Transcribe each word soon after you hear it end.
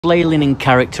Flailing in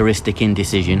characteristic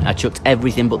indecision, I chucked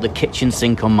everything but the kitchen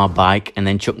sink on my bike and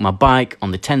then chucked my bike on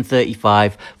the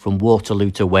 10:35 from Waterloo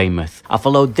to Weymouth. I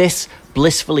followed this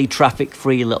blissfully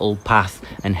traffic-free little path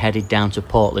and headed down to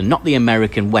Portland, not the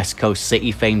American West Coast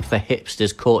city famed for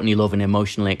hipsters, Courtney Love and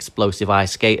emotionally explosive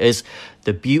ice skaters,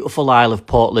 the beautiful Isle of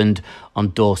Portland on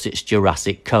Dorset's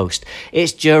Jurassic coast.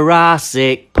 It's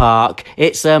Jurassic Park,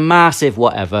 it's a massive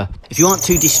whatever. If you aren't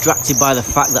too distracted by the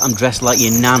fact that I'm dressed like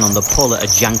your nan on the pull at a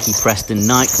janky Preston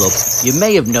nightclub, you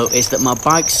may have noticed that my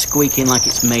bike's squeaking like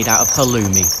it's made out of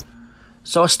halloumi.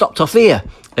 So I stopped off here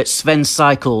at Sven's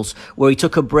Cycles, where he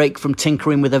took a break from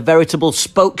tinkering with a veritable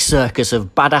spoke circus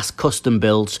of badass custom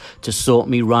builds to sort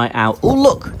me right out. Oh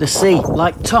look, the sea.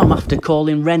 Like Tom after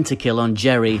calling Rent-A-Kill on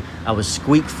Jerry, I was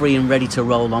squeak free and ready to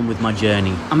roll on with my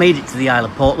journey. I made it to the Isle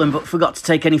of Portland but forgot to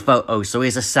take any photos, so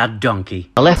here's a sad donkey.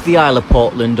 I left the Isle of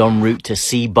Portland en route to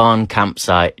Sea Barn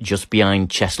campsite just behind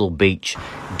Chesil Beach.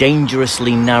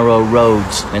 Dangerously narrow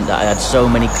roads meant that I had so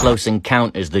many close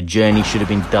encounters the journey should have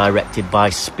been directed by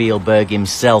Spielberg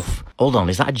himself. Hold on,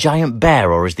 is that a giant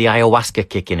bear or is the ayahuasca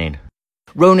kicking in?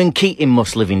 Ronan Keating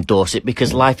must live in Dorset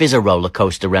because life is a roller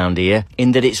coaster around here,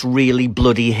 in that it's really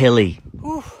bloody hilly.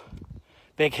 Oof.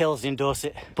 Big hills in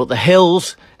Dorset. But the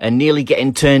hills and nearly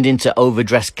getting turned into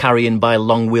overdressed carrion by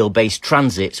long wheelbase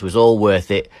transits was all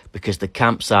worth it because the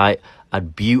campsite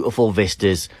had beautiful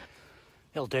vistas.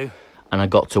 It'll do. And I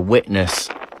got to witness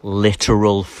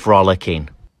literal frolicking.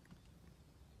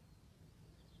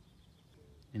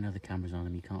 You know the camera's on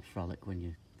and you can't frolic when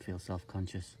you feel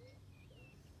self-conscious.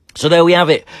 So there we have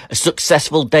it, a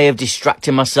successful day of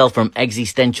distracting myself from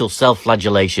existential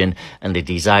self-flagellation and the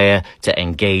desire to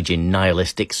engage in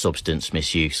nihilistic substance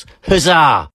misuse.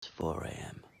 Huzzah! It's 4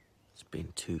 AM. It's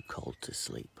been too cold to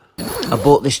sleep. I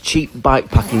bought this cheap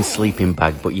bikepacking sleeping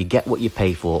bag, but you get what you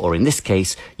pay for, or in this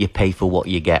case, you pay for what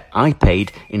you get. I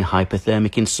paid in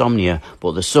hypothermic insomnia,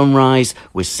 but the sunrise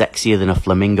was sexier than a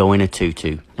flamingo in a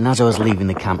tutu. And as I was leaving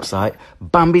the campsite,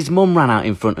 Bambi's mum ran out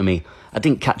in front of me. I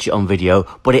didn't catch it on video,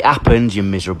 but it happened, you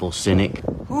miserable cynic.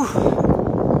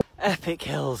 Whew. Epic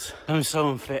hills. I'm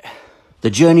so unfit. The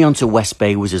journey onto West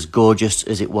Bay was as gorgeous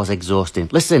as it was exhausting.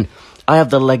 Listen, I have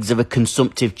the legs of a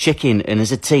consumptive chicken, and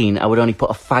as a teen, I would only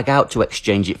put a fag out to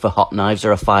exchange it for hot knives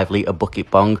or a 5-litre bucket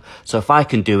bong. So if I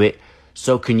can do it,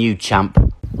 so can you, champ.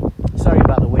 Sorry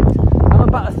about the wind. I'm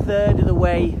about a third of the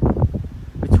way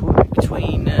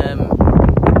between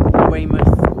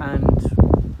Weymouth and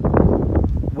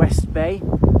West Bay.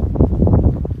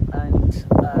 And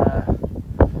I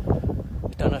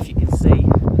don't know if you can see.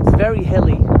 It's very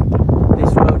hilly.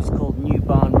 This road is called New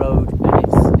Barn Road,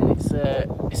 and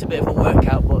it's a bit of a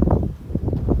workout, but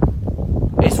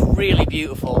it's really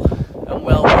beautiful and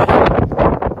well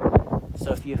worth it.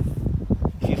 So if you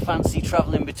fancy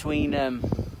travelling between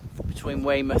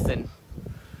Weymouth and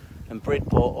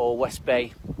Bridport or West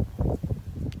Bay,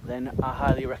 then I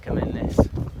highly recommend this.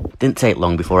 Didn't take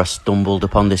long before I stumbled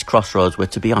upon this crossroads where,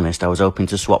 to be honest, I was hoping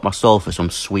to swap my soul for some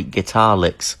sweet guitar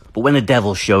licks. But when the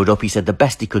devil showed up, he said the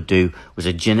best he could do was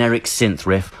a generic synth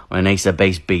riff on an Ace of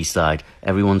Base B-side.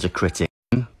 Everyone's a critic.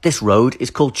 This road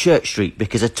is called Church Street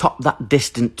because atop that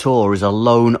distant tor is a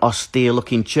lone,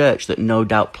 austere-looking church that no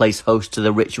doubt plays host to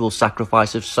the ritual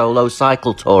sacrifice of solo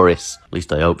cycle tourists. At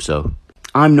least I hope so.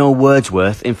 I'm no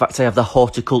Wordsworth. In fact, I have the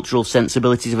horticultural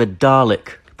sensibilities of a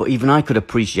Dalek. But even I could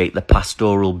appreciate the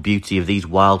pastoral beauty of these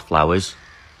wildflowers.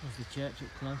 There's the church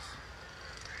up close.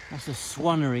 That's a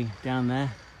swannery down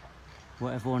there,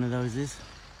 whatever one of those is.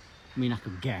 I mean, I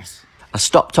could guess. I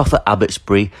stopped off at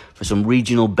Abbotsbury for some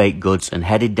regional baked goods and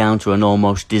headed down to an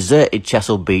almost deserted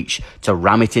Chesil Beach to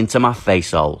ram it into my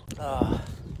face hole. Oh,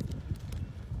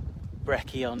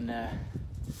 brekkie on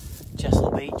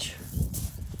Chesil Beach.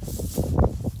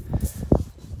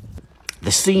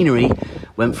 The scenery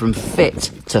went from fit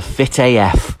to fit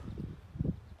AF.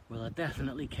 Well, I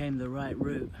definitely came the right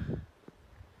route.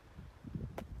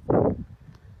 The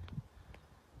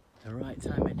right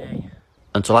time of day.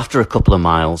 Until after a couple of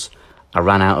miles, I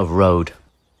ran out of road.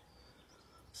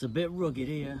 It's a bit rugged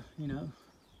here, you know.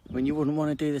 When you wouldn't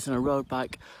want to do this on a road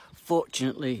bike.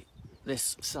 Fortunately,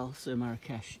 this Salsa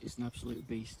Marrakesh is an absolute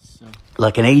beast, so...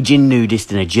 Like an aging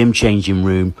nudist in a gym changing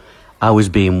room, I was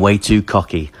being way too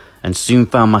cocky and soon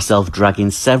found myself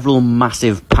dragging several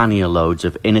massive pannier loads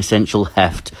of inessential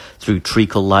heft through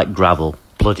treacle-like gravel.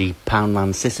 Bloody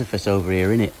Poundland Sisyphus over here,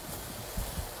 innit?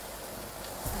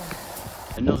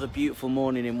 Another beautiful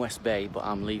morning in West Bay, but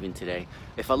I'm leaving today.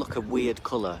 If I look a weird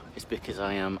colour, it's because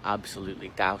I am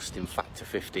absolutely doused in Factor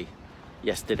 50.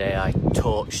 Yesterday I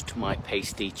torched my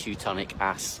pasty Teutonic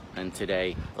ass, and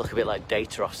today I look a bit like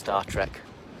Data off Star Trek.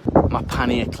 My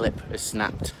pannier clip has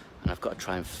snapped. and I've got to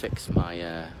try and fix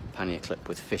my pannier clip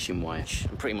with fishing wire.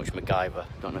 I'm pretty much MacGyver.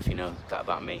 Don't know if you know that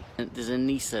about me. And there's a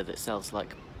Nisa that sells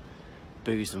like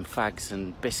booze and fags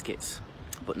and biscuits,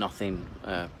 but nothing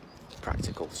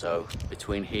practical. So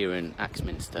between here and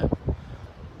Axminster,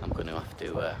 I'm going to have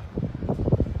to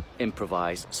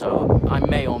improvise. So I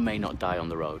may or may not die on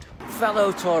the road.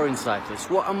 Fellow touring cyclists,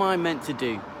 what am I meant to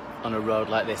do on a road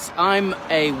like this? I'm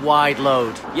a wide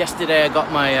load. Yesterday I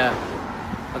got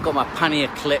my pannier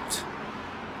clipped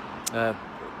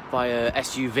by a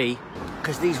SUV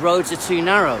because these roads are too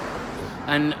narrow,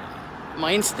 and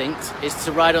my instinct is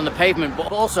to ride on the pavement,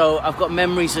 but also I've got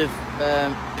memories of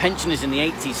pensioners in the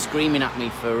 80s screaming at me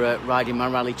for riding my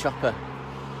rally chopper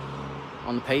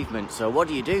on the pavement. So what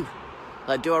do?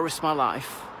 Like, do I risk my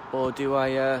life, or do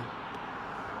I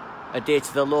adhere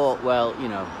to the law? Well, you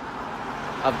know,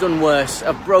 I've done worse,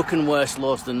 I've broken worse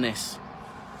laws than this.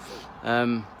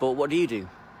 But what do you do?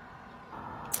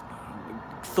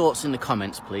 Thoughts in the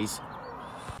comments, please.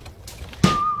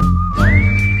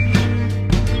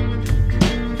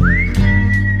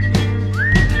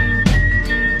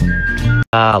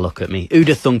 Ah, look at me. Who'd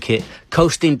have thunk it?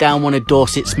 Coasting down one of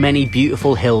Dorset's many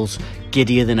beautiful hills,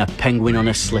 giddier than a penguin on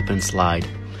a slip and slide.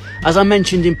 As I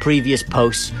mentioned in previous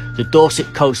posts, the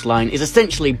Dorset coastline is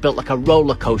essentially built like a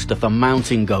roller coaster for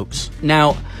mountain goats.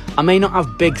 Now, I may not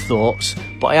have big thoughts,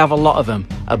 but I have a lot of them.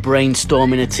 A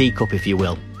brainstorm in a teacup, if you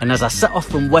will. And as I set off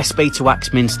from West Bay to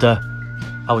Axminster,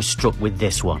 I was struck with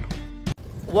this one.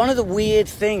 One of the weird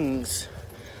things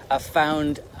I've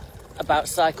found about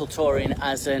cycle touring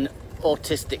as an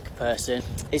autistic person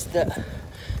is that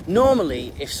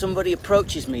normally if somebody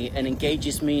approaches me and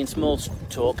engages me in small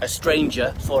talk, a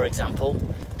stranger for example,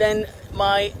 then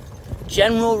my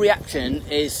general reaction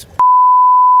is,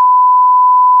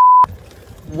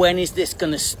 when is this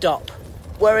gonna stop?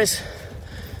 Whereas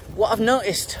what I've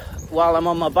noticed while I'm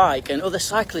on my bike, and other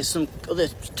cyclists, some other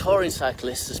touring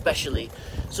cyclists especially,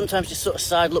 sometimes just sort of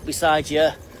sidle up beside you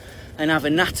and have a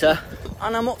natter,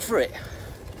 and I'm up for it.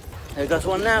 There goes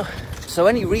one now. So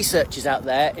any researchers out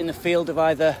there in the field of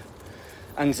either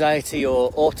anxiety or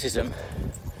autism,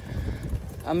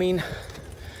 I mean,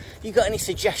 you got any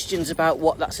suggestions about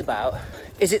what that's about?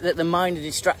 Is it that the minor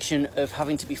distraction of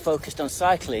having to be focused on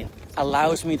cycling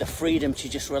allows me the freedom to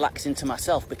just relax into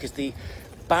myself? Because the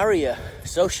barrier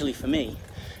socially for me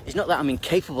is not that I'm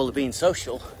incapable of being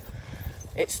social,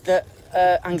 it's that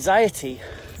anxiety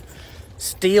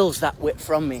steals that wit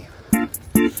from me.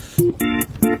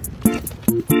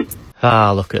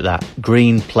 Ah, look at that.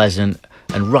 Green, pleasant,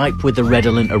 and ripe with the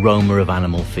redolent aroma of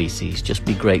animal feces. Just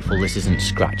be grateful this isn't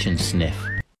scratch and sniff.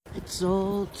 It's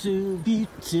all too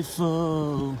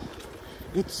beautiful.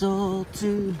 It's all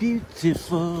too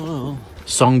beautiful.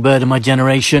 Songbird of my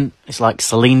generation. It's like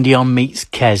Celine Dion meets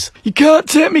Kez. You can't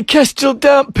take me Kestrel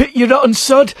down, pit you rotten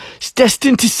sod. It's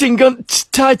destined to sing on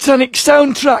Titanic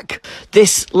soundtrack.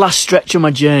 This last stretch of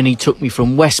my journey took me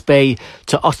from West Bay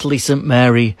to Otterley St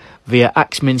Mary via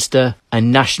Axminster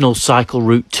and National Cycle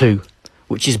Route 2,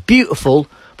 which is beautiful,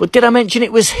 but did I mention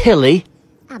it was hilly?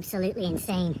 Absolutely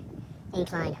insane.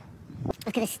 Incline.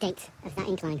 Look at the state of that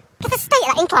incline. Look at the state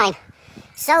of that incline.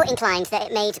 So inclined that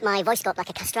it made my voice go up like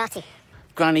a castrati.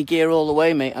 Granny gear all the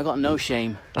way, mate. I got no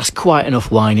shame. That's quite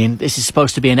enough whining. This is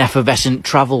supposed to be an effervescent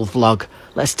travel vlog.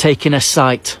 Let's take in a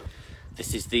sight.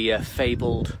 This is the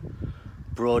fabled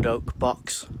Broad Oak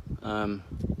box.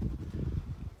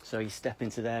 So you step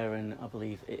into there and I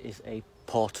believe it is a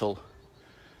portal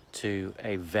to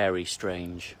a very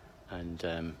strange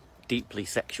and deeply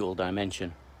sexual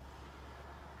dimension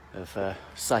of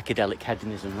psychedelic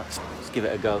hedonism. Let's give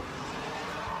it a go.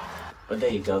 But there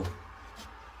you go.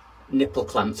 Nipple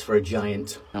clamps for a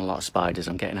giant. And a lot of spiders.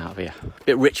 I'm getting out of here.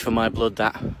 Bit rich for my blood,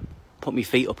 that. Put my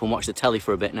feet up and watch the telly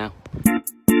for a bit now.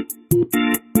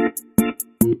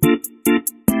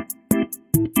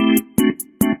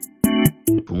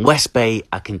 From West Bay,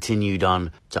 I continued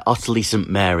on to Otterley St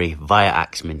Mary via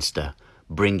Axminster,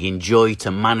 bringing joy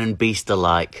to man and beast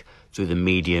alike through the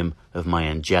medium of my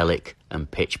angelic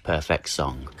and pitch-perfect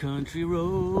song. Country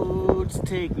roads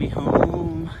take me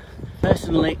home.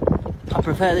 Personally, I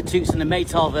prefer the Toots and the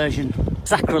Maytall version.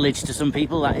 Sacrilege to some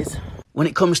people, that is. When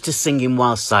it comes to singing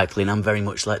while cycling, I'm very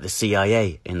much like the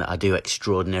CIA in that I do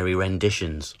extraordinary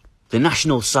renditions. The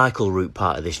National Cycle Route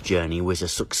part of this journey was a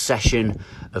succession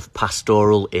of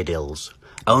pastoral idylls,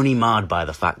 only marred by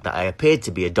the fact that I appeared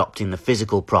to be adopting the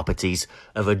physical properties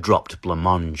of a dropped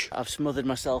blancmange. I've smothered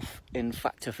myself in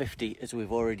Factor 50, as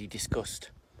we've already discussed,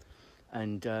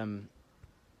 and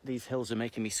these hills are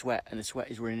making me sweat, and the sweat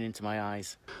is running into my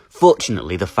eyes.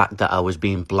 Fortunately, the fact that I was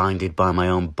being blinded by my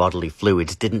own bodily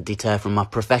fluids didn't deter from my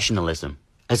professionalism.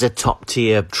 As a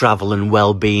top-tier travel and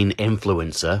well-being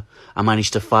influencer, I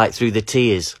managed to fight through the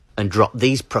tears and drop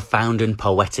these profound and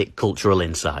poetic cultural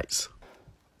insights.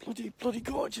 Bloody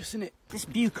gorgeous, isn't it? This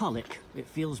bucolic, it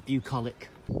feels bucolic.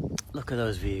 Look at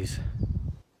those views.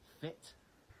 Fit?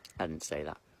 I didn't say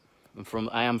that.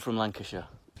 I am from Lancashire.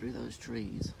 Through those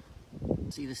trees,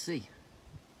 see the sea.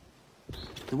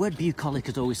 The word bucolic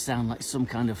has always sounded like some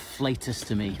kind of flatus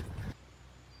to me.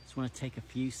 Just want to take a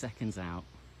few seconds out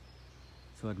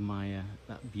to admire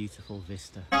that beautiful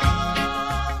vista.